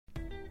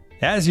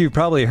As you've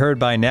probably heard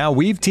by now,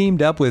 we've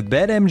teamed up with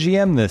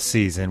BetMGM this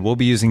season. We'll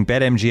be using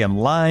BetMGM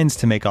lines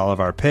to make all of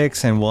our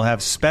picks, and we'll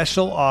have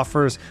special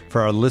offers for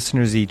our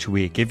listeners each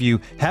week. If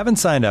you haven't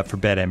signed up for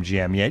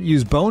BetMGM yet,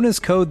 use bonus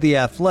code The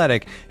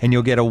Athletic, and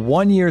you'll get a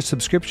 1-year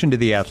subscription to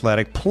The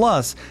Athletic,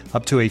 plus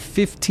up to a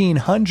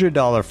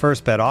 $1,500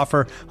 first bet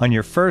offer on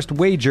your first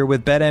wager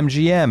with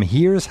BetMGM.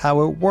 Here's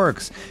how it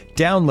works.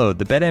 Download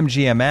the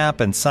BetMGM app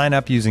and sign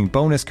up using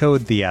bonus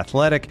code The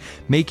Athletic.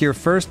 Make your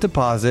first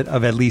deposit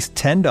of at least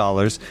 $10.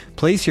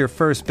 Place your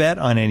first bet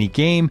on any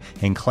game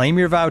and claim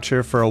your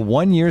voucher for a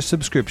 1-year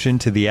subscription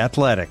to The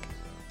Athletic.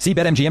 See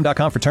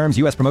BetMGM.com for terms.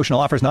 U.S. promotional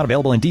offers not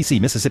available in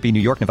D.C., Mississippi, New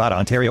York, Nevada,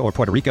 Ontario, or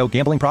Puerto Rico.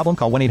 Gambling problem?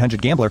 Call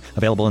 1-800-GAMBLER.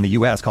 Available in the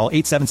U.S. Call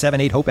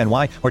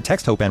 877-8-HOPE-NY or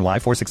text HOPE-NY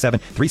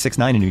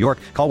 467-369 in New York.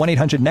 Call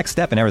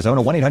 1-800-NEXT-STEP in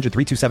Arizona.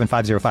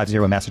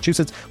 1-800-327-5050 in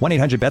Massachusetts.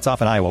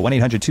 1-800-BETS-OFF in Iowa.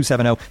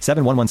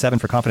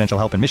 1-800-270-7117 for confidential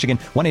help in Michigan.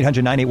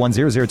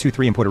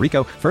 1-800-981-0023 in Puerto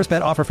Rico. First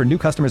bet offer for new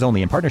customers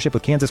only in partnership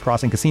with Kansas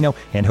Crossing Casino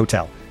and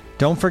Hotel.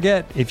 Don't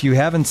forget, if you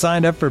haven't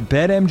signed up for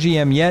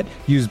BetMGM yet,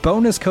 use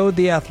bonus code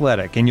The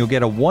Athletic, and you'll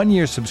get a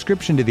 1-year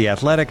subscription to The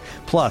Athletic,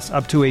 plus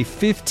up to a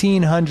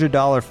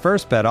 $1,500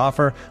 first bet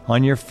offer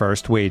on your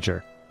first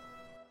wager.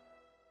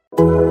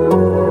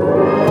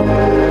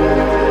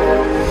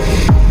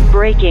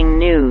 Breaking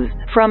news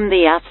from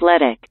The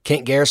Athletic.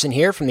 Kent Garrison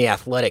here from The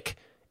Athletic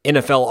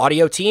NFL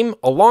audio team,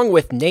 along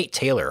with Nate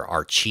Taylor,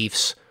 our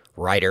Chiefs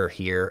writer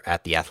here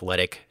at The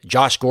Athletic.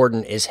 Josh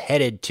Gordon is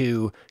headed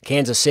to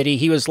Kansas City.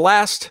 He was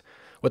last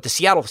with the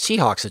Seattle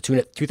Seahawks the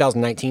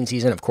 2019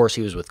 season. Of course,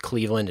 he was with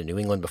Cleveland and New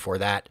England before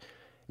that.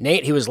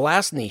 Nate, he was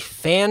last in the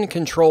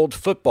Fan-Controlled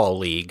Football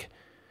League,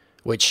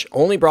 which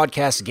only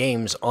broadcasts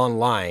games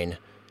online.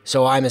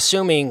 So I'm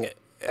assuming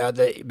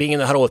that being in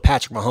the huddle with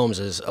Patrick Mahomes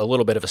is a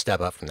little bit of a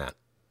step up from that.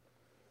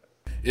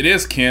 It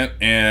is, Kent,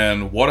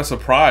 and what a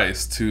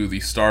surprise to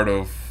the start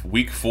of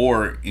Week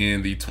 4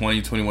 in the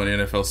 2021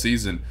 NFL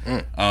season.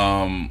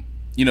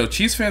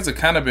 Chiefs fans have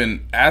kind of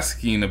been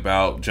asking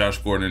about Josh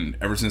Gordon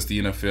ever since the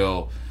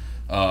NFL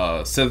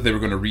said that they were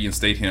going to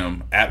reinstate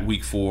him at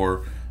Week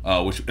 4,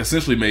 which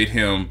essentially made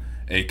him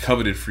a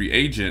coveted free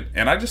agent.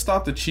 And I just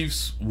thought the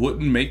Chiefs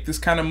wouldn't make this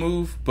kind of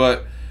move.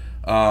 But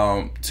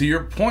to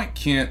your point,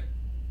 Kent,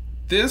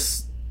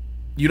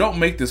 you don't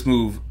make this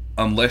move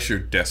unless you're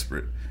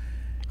desperate.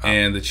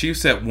 And the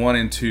Chiefs at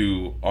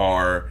 1-2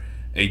 are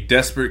a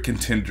desperate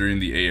contender in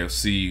the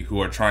AFC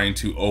who are trying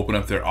to open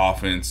up their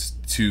offense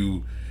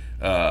to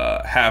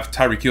have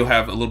Tyreek Hill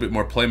have a little bit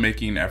more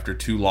playmaking after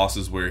 2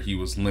 losses where he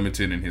was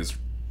limited in his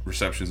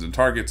receptions and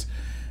targets.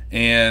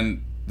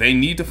 And they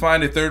need to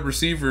find a third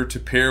receiver to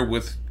pair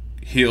with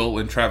Hill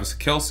and Travis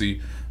Kelce,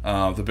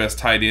 the best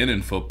tight end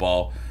in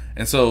football.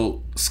 And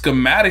so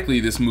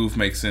schematically this move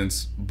makes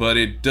sense, but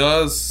it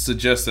does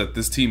suggest that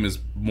this team is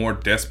more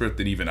desperate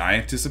than even I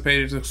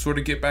anticipated to sort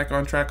of get back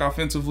on track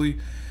offensively.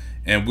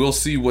 And we'll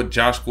see what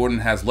Josh Gordon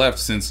has left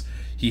since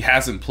he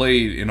hasn't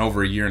played in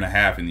over a year and a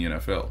half in the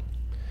NFL.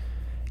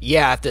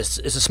 Yeah, it's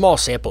a small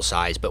sample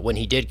size, but when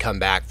he did come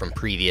back from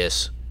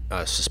previous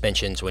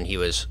suspensions, when he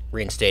was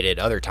reinstated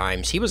other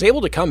times, he was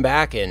able to come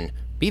back and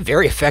be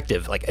very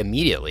effective, like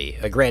immediately.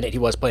 Granted, he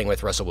was playing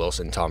with Russell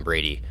Wilson, Tom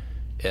Brady.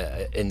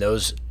 In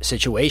those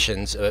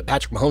situations,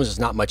 Patrick Mahomes is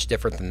not much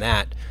different than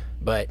that,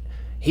 but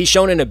he's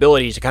shown an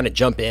ability to kind of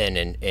jump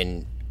in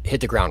and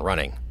hit the ground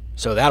running.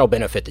 So that'll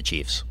benefit the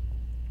Chiefs.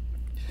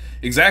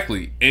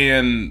 Exactly.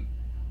 And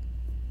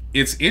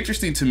it's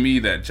interesting to me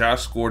that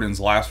Josh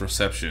Gordon's last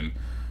reception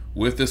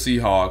with the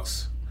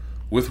Seahawks,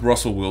 with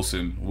Russell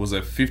Wilson, was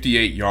a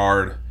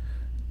 58-yard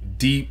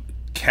deep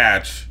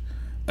catch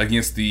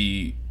against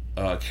the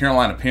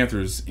Carolina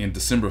Panthers in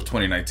December of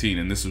 2019.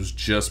 And this was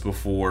just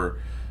before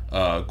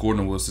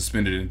Gordon was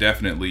suspended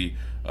indefinitely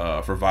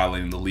for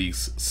violating the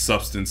league's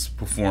substance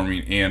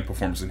performing and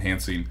performance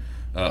enhancing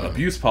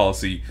abuse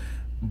policy.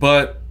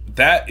 But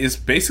that is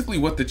basically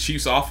what the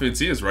Chiefs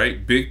offense is,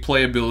 right? Big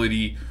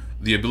playability,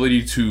 the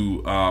ability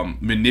to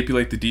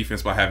manipulate the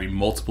defense by having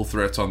multiple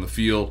threats on the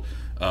field.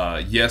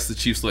 Yes, the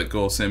Chiefs let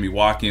go of Sammy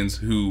Watkins,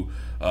 who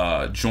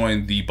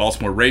joined the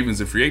Baltimore Ravens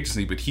in free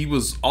agency, but he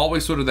was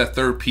always sort of that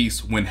third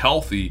piece when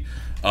healthy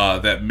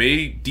that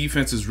made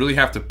defenses really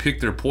have to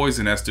pick their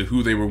poison as to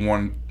who they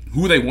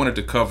wanted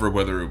to cover,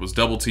 whether it was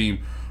double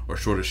team or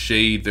sort of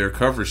shade their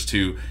coverage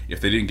to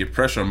if they didn't get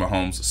pressure on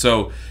Mahomes.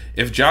 So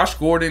if Josh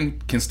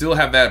Gordon can still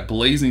have that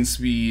blazing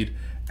speed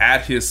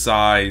at his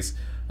size,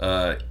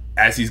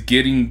 as he's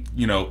getting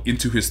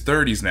into his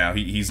 30s now,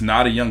 he's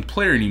not a young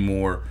player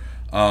anymore.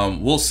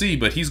 We'll see,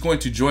 but he's going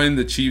to join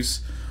the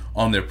Chiefs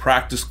on their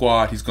practice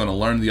squad. He's going to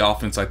learn the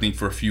offense, I think,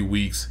 for a few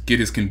weeks, get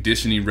his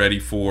conditioning ready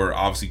for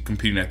obviously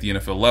competing at the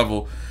NFL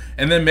level.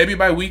 And then maybe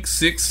by week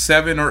 6,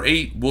 7, or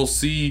 8, we'll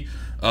see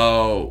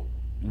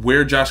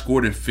where Josh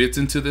Gordon fits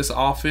into this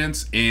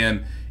offense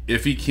and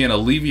if he can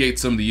alleviate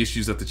some of the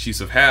issues that the Chiefs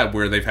have had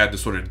where they've had to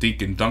sort of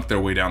dink and dunk their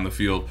way down the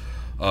field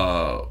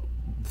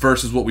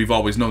versus what we've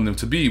always known them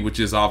to be, which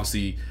is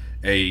obviously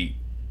a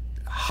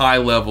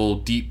high-level,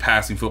 deep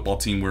passing football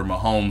team where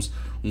Mahomes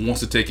wants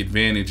to take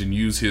advantage and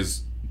use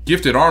his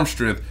gifted arm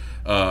strength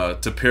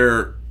to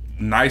pair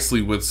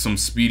nicely with some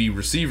speedy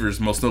receivers,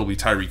 most notably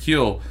Tyreek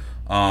Hill.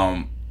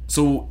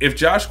 So if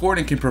Josh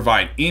Gordon can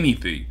provide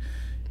anything,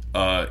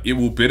 it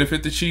will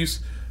benefit the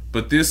Chiefs.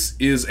 But this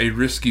is a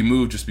risky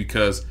move just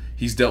because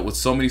he's dealt with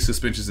so many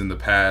suspensions in the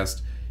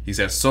past. He's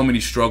had so many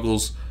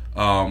struggles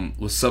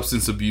with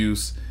substance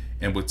abuse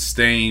and with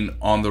staying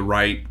on the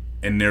right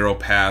and narrow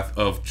path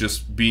of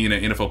just being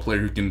an NFL player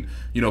who can,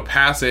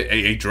 pass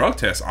a drug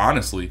test,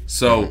 honestly.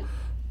 So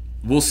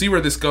we'll see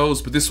where this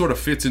goes, but this sort of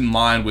fits in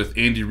line with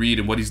Andy Reid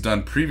and what he's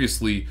done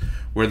previously,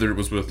 whether it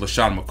was with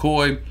LaShawn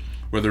McCoy,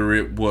 whether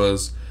it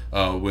was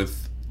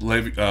with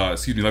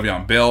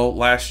Le'Veon Bell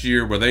last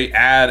year, where they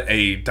add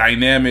a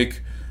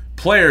dynamic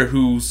player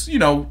who's,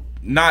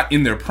 not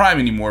in their prime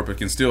anymore, but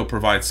can still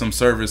provide some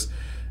service.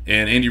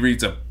 And Andy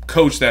Reid's a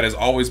coach that has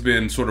always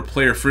been sort of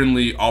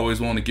player-friendly, always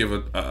willing to give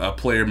a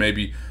player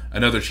maybe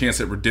another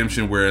chance at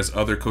redemption, whereas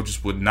other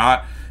coaches would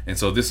not. And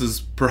so this is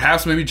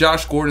perhaps maybe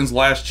Josh Gordon's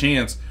last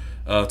chance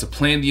to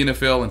play in the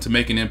NFL and to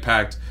make an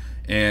impact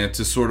and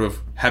to sort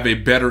of have a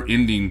better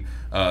ending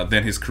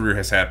than his career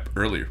has had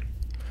earlier.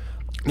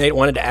 Nate,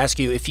 wanted to ask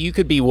you, if you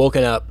could be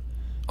woken up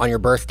on your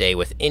birthday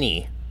with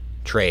any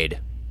trade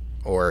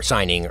or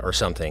signing or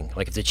something,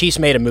 like if the Chiefs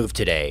made a move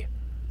today,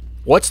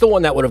 what's the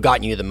one that would have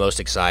gotten you the most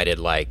excited,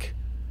 like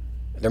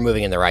they're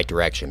moving in the right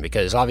direction?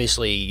 Because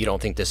obviously you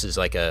don't think this is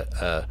like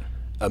a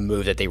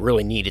move that they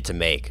really needed to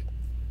make.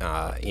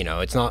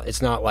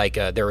 It's not like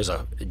there was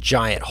a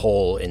giant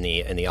hole in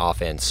the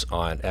offense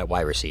at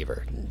wide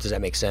receiver. Does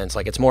that make sense?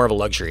 Like, it's more of a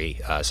luxury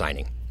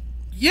signing.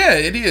 Yeah,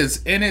 it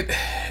is, and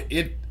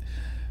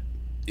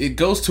it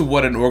goes to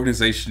what an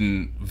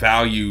organization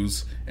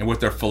values and what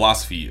their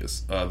philosophy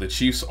is. The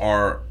Chiefs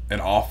are an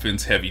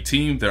offense-heavy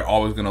team. They're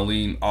always going to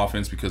lean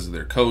offense because of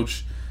their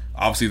coach.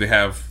 Obviously, they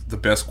have the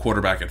best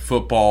quarterback at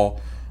football.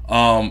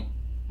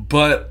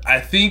 But I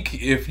think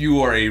if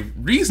you are a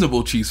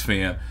reasonable Chiefs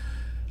fan,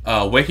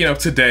 waking up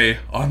today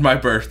on my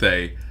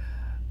birthday,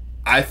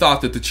 I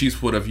thought that the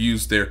Chiefs would have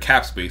used their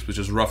cap space, which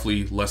is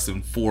roughly less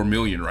than $4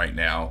 million right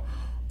now,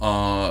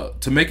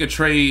 to make a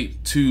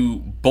trade to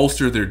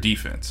bolster their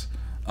defense.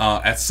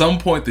 At some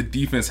point, the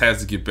defense has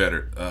to get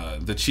better.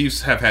 The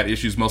Chiefs have had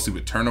issues mostly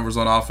with turnovers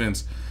on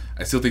offense.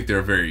 I still think they're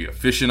a very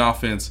efficient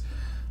offense.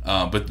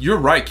 But you're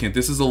right, Kent.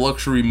 This is a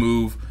luxury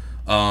move.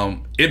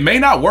 It may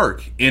not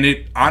work, and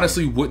it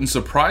honestly wouldn't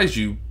surprise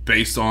you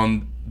based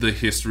on the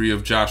history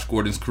of Josh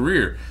Gordon's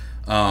career.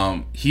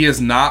 He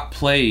has not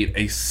played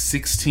a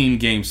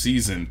 16-game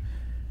season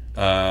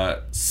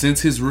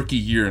since his rookie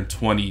year in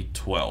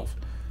 2012.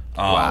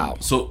 Wow.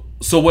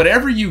 So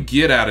whatever you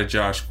get out of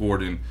Josh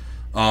Gordon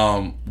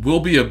will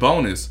be a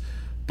bonus,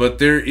 but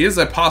there is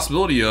a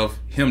possibility of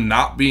him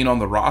not being on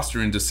the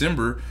roster in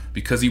December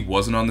because he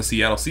wasn't on the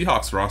Seattle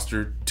Seahawks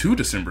roster 2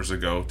 Decembers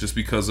ago, just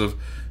because of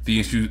the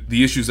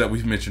issues that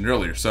we've mentioned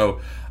earlier. So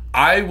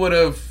I would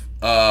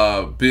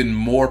have been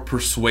more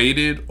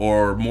persuaded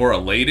or more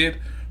elated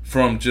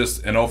from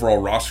just an overall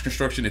roster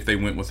construction if they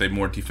went with a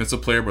more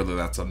defensive player, whether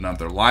that's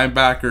another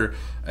linebacker,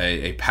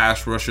 a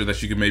pass rusher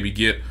that you could maybe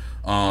get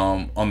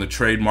on the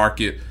trade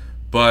market.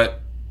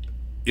 But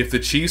if the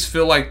Chiefs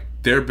feel like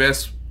their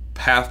best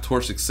path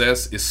towards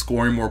success is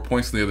scoring more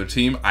points than the other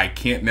team, I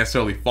can't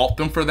necessarily fault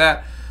them for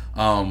that.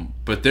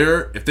 But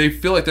if they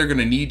feel like they're going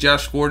to need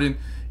Josh Gordon,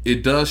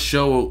 it does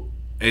show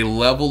a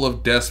level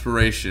of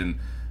desperation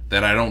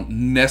that I don't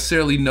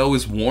necessarily know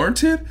is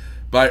warranted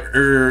by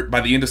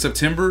the end of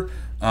September.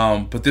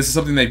 But this is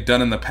something they've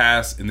done in the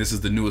past, and this is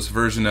the newest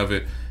version of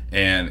it.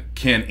 And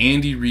can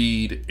Andy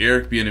Reid,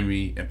 Eric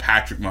Bieniemy, and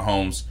Patrick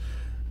Mahomes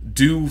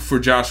do for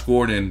Josh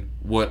Gordon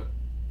what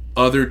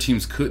other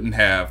teams couldn't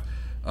have?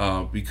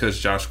 Because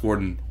Josh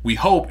Gordon, we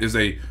hope, is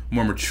a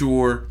more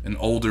mature and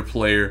older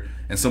player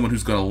and someone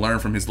who's going to learn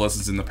from his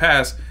lessons in the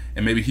past,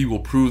 and maybe he will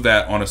prove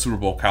that on a Super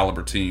Bowl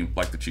caliber team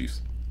like the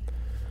Chiefs.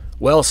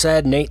 Well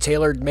said, Nate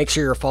Taylor. Make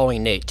sure you're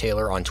following Nate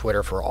Taylor on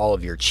Twitter for all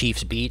of your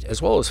Chiefs beat,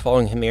 as well as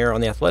following him here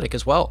on The Athletic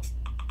as well.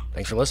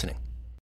 Thanks for listening.